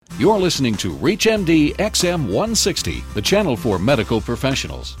You're listening to ReachMD XM 160, the channel for medical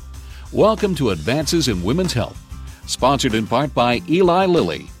professionals. Welcome to Advances in Women's Health, sponsored in part by Eli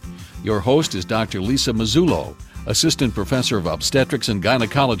Lilly. Your host is Dr. Lisa Mazzullo, Assistant Professor of Obstetrics and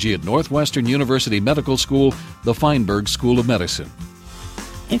Gynecology at Northwestern University Medical School, the Feinberg School of Medicine.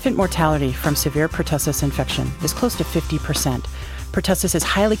 Infant mortality from severe pertussis infection is close to 50%. Pertussis is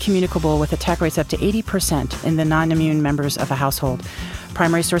highly communicable with attack rates up to 80% in the non-immune members of a household.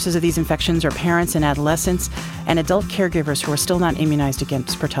 Primary sources of these infections are parents and adolescents and adult caregivers who are still not immunized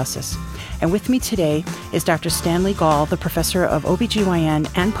against pertussis. And with me today is Dr. Stanley Gall, the Professor of OBGYN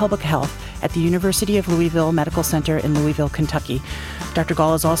and Public Health at the University of Louisville Medical Center in Louisville, Kentucky. Dr.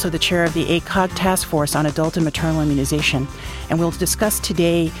 Gall is also the chair of the ACOG Task Force on Adult and Maternal Immunization. And we'll discuss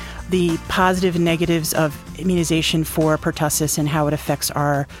today the positive and negatives of immunization for pertussis and how it affects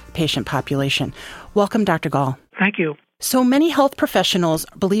our patient population. Welcome, Dr. Gall. Thank you. So many health professionals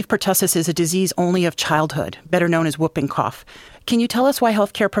believe pertussis is a disease only of childhood, better known as whooping cough. Can you tell us why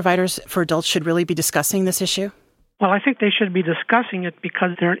healthcare providers for adults should really be discussing this issue? Well, I think they should be discussing it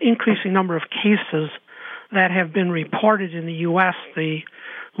because there are an increasing number of cases that have been reported in the U.S. The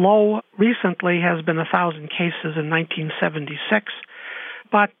low recently has been 1,000 cases in 1976,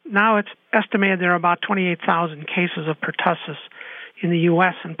 but now it's estimated there are about 28,000 cases of pertussis in the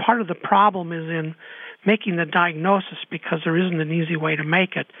U.S., and part of the problem is in making the diagnosis because there isn't an easy way to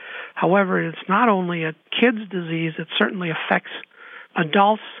make it. However, it's not only a kid's disease, it certainly affects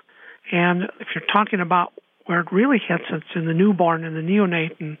adults, and if you're talking about where it really hits, it's in the newborn and the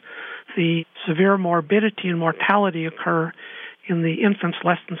neonate, and the severe morbidity and mortality occur in the infants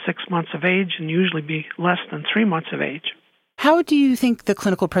less than 6 months of age and usually be less than 3 months of age. How do you think the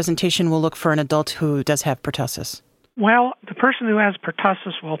clinical presentation will look for an adult who does have pertussis? Well, the person who has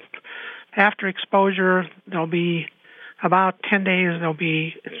pertussis will, after exposure, there'll be about 10 days, there'll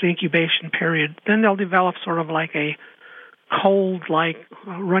be the incubation period. Then they'll develop sort of like a cold, like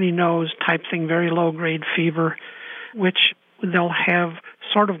runny nose type thing, very low-grade fever, which they'll have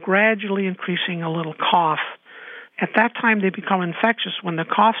sort of gradually increasing a little cough. At that time, they become infectious when the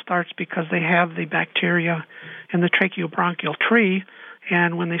cough starts because they have the bacteria in the tracheobronchial tree,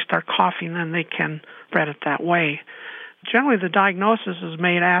 and when they start coughing, then they can spread it that way. Generally, the diagnosis is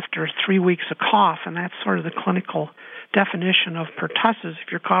made after 3 weeks of cough, and that's sort of the clinical definition of pertussis. If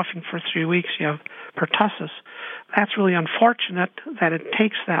you're coughing for 3 weeks, you have pertussis. That's really unfortunate that it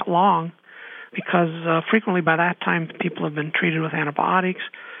takes that long because frequently by that time people have been treated with antibiotics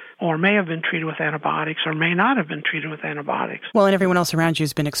or may have been treated with antibiotics or may not have been treated with antibiotics. Well, and everyone else around you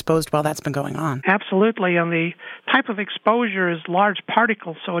has been exposed while that's been going on. Absolutely, and the type of exposure is large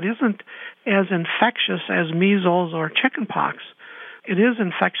particles, so it isn't as infectious as measles or chickenpox. It is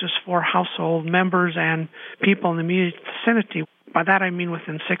infectious for household members and people in the immediate vicinity. By that I mean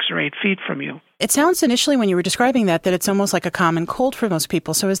within 6 or 8 feet from you. It sounds initially when you were describing that it's almost like a common cold for most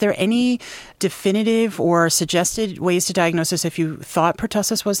people. So is there any definitive or suggested ways to diagnose this if you thought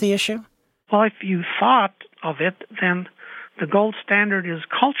pertussis was the issue? Well, if you thought of it, then the gold standard is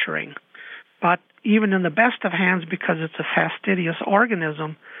culturing. But even in the best of hands, because it's a fastidious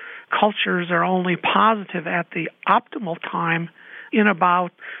organism, cultures are only positive at the optimal time in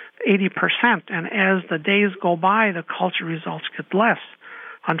about 80%, and as the days go by, the culture results get less.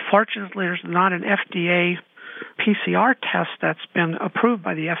 Unfortunately, there's not an FDA PCR test that's been approved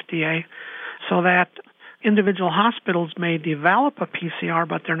by the FDA, so that individual hospitals may develop a PCR,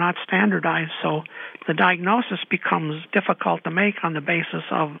 but they're not standardized, so the diagnosis becomes difficult to make on the basis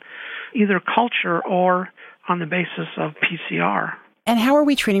of either culture or on the basis of PCR. And how are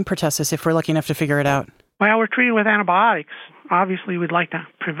we treating pertussis if we're lucky enough to figure it out? Well, we're treating with antibiotics. Obviously, we'd like to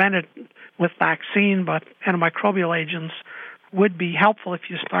prevent it with vaccine, but antimicrobial agents would be helpful if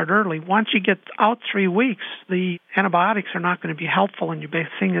you start early. Once you get out 3 weeks, the antibiotics are not going to be helpful, and your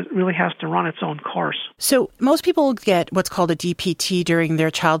thing really has to run its own course. So most people get what's called a DPT during their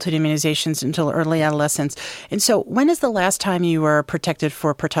childhood immunizations until early adolescence. And so when is the last time you were protected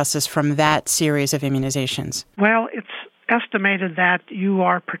for pertussis from that series of immunizations? Well, it's estimated that you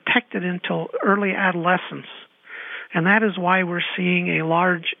are protected until early adolescence. And that is why we're seeing a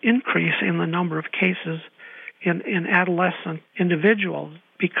large increase in the number of cases in adolescent individuals,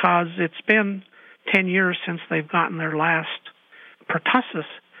 because it's been 10 years since they've gotten their last pertussis.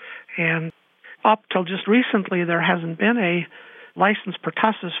 And up till just recently, there hasn't been a licensed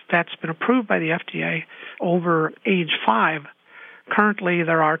pertussis that's been approved by the FDA over age 5. Currently,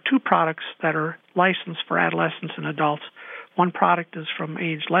 there are 2 products that are licensed for adolescents and adults. One product is from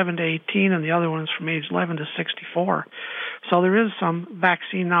age 11 to 18, and the other one is from age 11 to 64. So there is some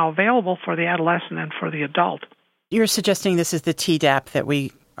vaccine now available for the adolescent and for the adult. You're suggesting this is the Tdap that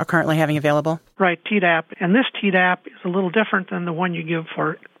we are currently having available? Right, Tdap. And this Tdap is a little different than the one you give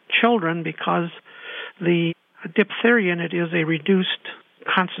for children because the diphtheria in it is a reduced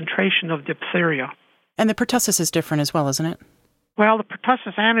concentration of diphtheria. And the pertussis is different as well, isn't it? Well, the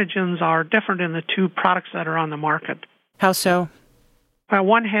pertussis antigens are different in the two products that are on the market. How so? Well,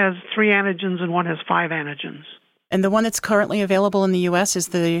 one has 3 antigens and one has 5 antigens. And the one that's currently available in the U.S. is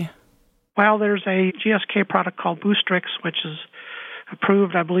the... Well, there's a GSK product called Boostrix, which is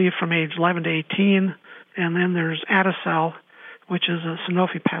approved, I believe, from age 11 to 18. And then there's Adacel, which is a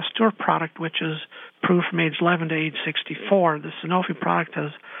Sanofi Pasteur product, which is approved from age 11 to age 64. The Sanofi product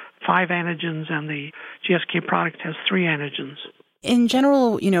has 5 antigens, and the GSK product has 3 antigens. In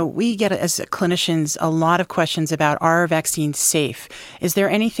general, we get, as clinicians, a lot of questions about, are vaccines safe? Is there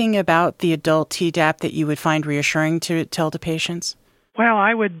anything about the adult Tdap that you would find reassuring to tell to patients? Well,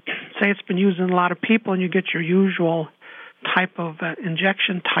 I would say it's been used in a lot of people, and you get your usual type of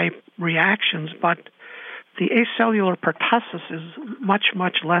injection-type reactions, but the acellular pertussis is much,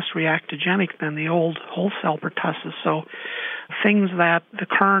 much less reactogenic than the old whole cell pertussis. So things that the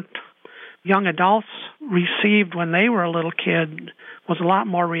current young adults received when they were a little kid was a lot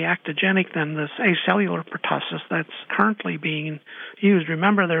more reactogenic than this acellular pertussis that's currently being used.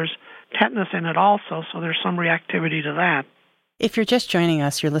 Remember, there's tetanus in it also, so there's some reactivity to that. If you're just joining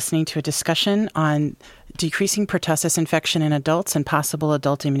us, you're listening to a discussion on decreasing pertussis infection in adults and possible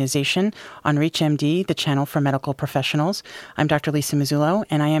adult immunization on ReachMD, the channel for medical professionals. I'm Dr. Lisa Mazzullo,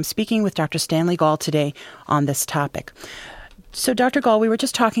 and I am speaking with Dr. Stanley Gall today on this topic. So, Dr. Gall, we were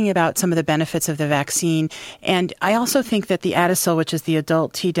just talking about some of the benefits of the vaccine, and I also think that the Adacel, which is the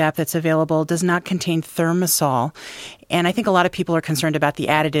adult Tdap that's available, does not contain thimerosal, and I think a lot of people are concerned about the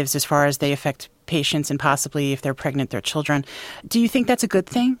additives as far as they affect patients and possibly if they're pregnant, their children. Do you think that's a good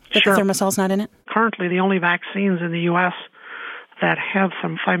thing, that Sure. the thimerosal's not in it? Currently, the only vaccines in the U.S. that have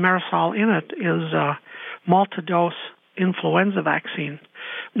some thimerosal in it is a multi-dose influenza vaccine.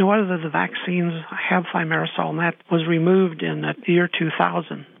 No other of the vaccines have thimerosal, and that was removed in the year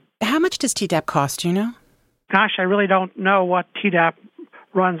 2000. How much does Tdap cost, do you know? Gosh, I really don't know what Tdap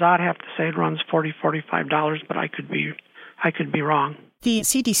runs. I'd have to say it runs $40, $45, but I could be wrong. The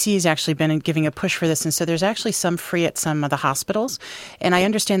CDC has actually been giving a push for this, and so there's actually some free at some of the hospitals. And I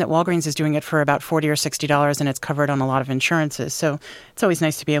understand that Walgreens is doing it for about $40 or $60, and it's covered on a lot of insurances. So it's always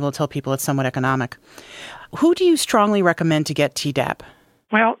nice to be able to tell people it's somewhat economic. Who do you strongly recommend to get Tdap?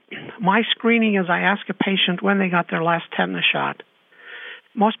 Well, my screening is I ask a patient when they got their last tetanus shot.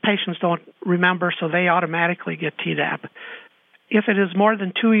 Most patients don't remember, so they automatically get Tdap. If it is more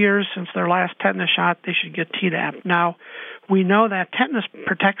than 2 years since their last tetanus shot, they should get Tdap. Now, we know that tetanus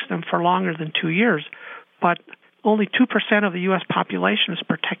protects them for longer than 2 years, but only 2% of the U.S. population is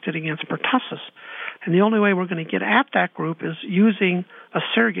protected against pertussis. And the only way we're going to get at that group is using a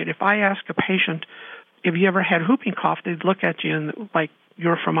surrogate. If I ask a patient, if you ever had whooping cough, they'd look at you and like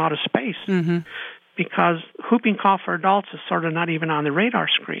you're from outer space. Mm-hmm. Because whooping cough for adults is sort of not even on the radar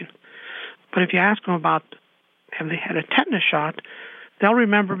screen. But if you ask them about have they had a tetanus shot, they'll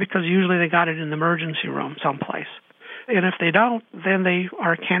remember because usually they got it in the emergency room someplace. And if they don't, then they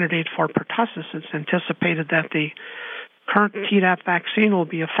are a candidate for pertussis. It's anticipated that the current Tdap vaccine will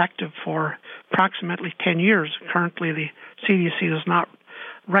be effective for approximately 10 years. Currently, the CDC does not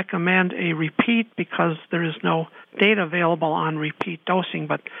recommend a repeat because there is no data available on repeat dosing.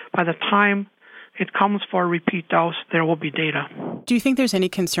 But by the time it comes for a repeat dose, there will be data. Do you think there's any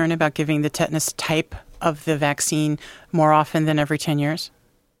concern about giving the tetanus type of the vaccine more often than every 10 years?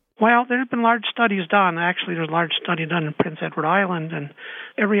 Well, there have been large studies done. Actually, there's a large study done in Prince Edward Island, and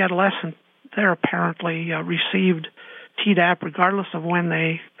every adolescent there apparently received Tdap regardless of when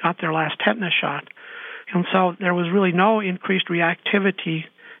they got their last tetanus shot. And so there was really no increased reactivity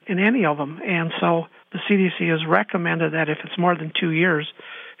in any of them. And so the CDC has recommended that if it's more than 2 years,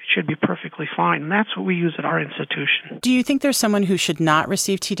 it should be perfectly fine. And that's what we use at our institution. Do you think there's someone who should not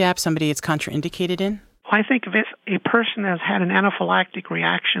receive Tdap, somebody it's contraindicated in? I think if a person has had an anaphylactic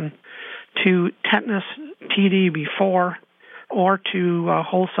reaction to tetanus TD before or to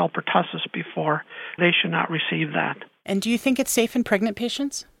whole cell pertussis before, they should not receive that. And do you think it's safe in pregnant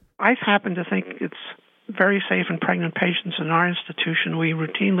patients? I happen to think it's very safe in pregnant patients in our institution. We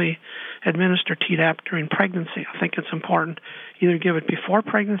routinely administer Tdap during pregnancy. I think it's important either give it before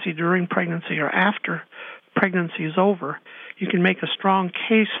pregnancy, during pregnancy, or after pregnancy is over. You can make a strong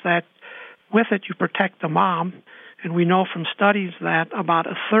case that with it you protect the mom, and we know from studies that about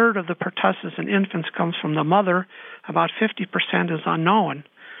a third of the pertussis in infants comes from the mother. About 50% is unknown.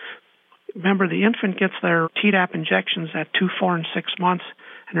 Remember, the infant gets their Tdap injections at 2, 4, and 6 months,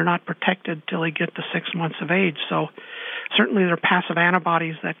 and they're not protected till they get to 6 months of age. So Certainly there are passive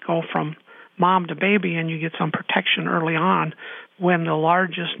antibodies that go from mom to baby, and you get some protection early on when the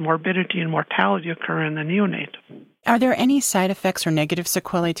largest morbidity and mortality occur in the neonate. Are there any side effects or negative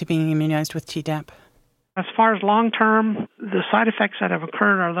sequelae to being immunized with Tdap? As far as long-term, the side effects that have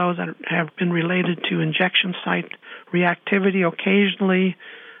occurred are those that have been related to injection site reactivity. Occasionally,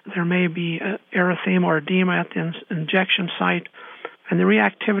 there may be erythema or edema at the injection site, and the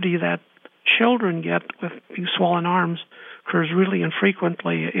reactivity that children get with big swollen arms occurs really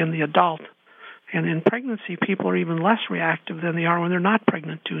infrequently in the adult. And in pregnancy, people are even less reactive than they are when they're not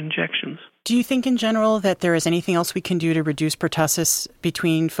pregnant to injections. Do you think in general that there is anything else we can do to reduce pertussis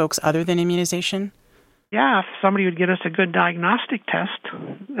between folks other than immunization? Yeah, if somebody would get us a good diagnostic test,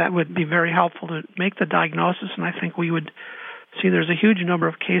 that would be very helpful to make the diagnosis, and I think we would see there's a huge number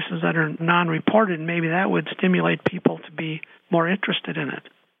of cases that are non-reported, and maybe that would stimulate people to be more interested in it.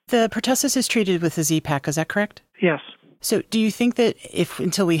 The pertussis is treated with a Z-Pak, is that correct? Yes. So do you think that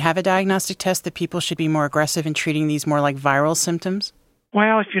until we have a diagnostic test, that people should be more aggressive in treating these more like viral symptoms?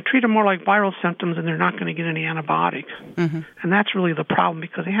 Well, if you treat them more like viral symptoms, then they're not going to get any antibiotic. Mm-hmm. And that's really the problem,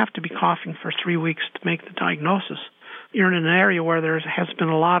 because they have to be coughing for 3 weeks to make the diagnosis. You're in an area where there has been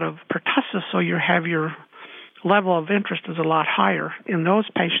a lot of pertussis, so your level of interest is a lot higher in those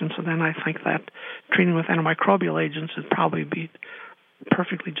patients, and then I think that treating with antimicrobial agents would probably be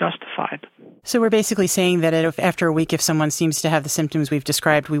perfectly justified. So we're basically saying that after a week, if someone seems to have the symptoms we've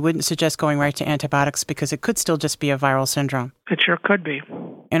described, we wouldn't suggest going right to antibiotics because it could still just be a viral syndrome. It sure could be.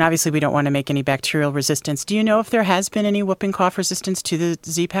 And obviously we don't want to make any bacterial resistance. Do you know if there has been any whooping cough resistance to the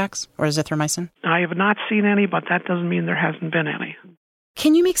Z-Paks or azithromycin? I have not seen any, but that doesn't mean there hasn't been any.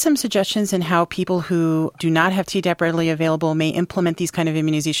 Can you make some suggestions in how people who do not have Tdap readily available may implement these kind of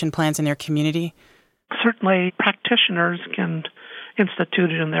immunization plans in their community? Certainly, practitioners can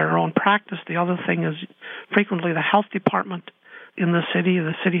institute it in their own practice. The other thing is frequently the health department in the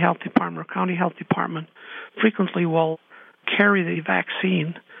city health department or county health department frequently will carry the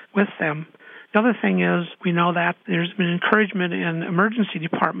vaccine with them. The other thing is we know that there's been encouragement in emergency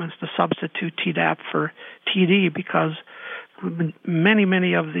departments to substitute Tdap for TD because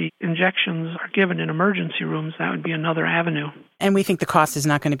many of the injections are given in emergency rooms. That would be another avenue. And we think the cost is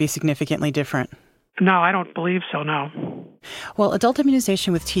not going to be significantly different. No, I don't believe so, no. Well, adult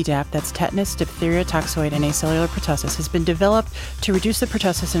immunization with Tdap, that's tetanus, diphtheria, toxoid, and acellular pertussis, has been developed to reduce the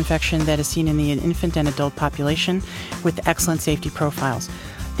pertussis infection that is seen in the infant and adult population with excellent safety profiles.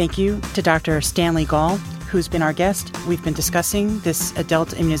 Thank you to Dr. Stanley Gall, who's been our guest. We've been discussing this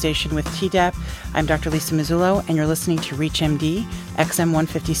adult immunization with Tdap. I'm Dr. Lisa Mazzullo, and you're listening to ReachMD,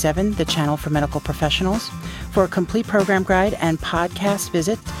 XM157, the channel for medical professionals. For a complete program guide and podcast,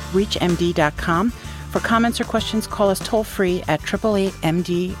 visit reachmd.com. For comments or questions, call us toll-free at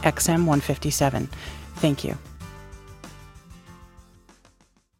 888-MD-XM157. Thank you.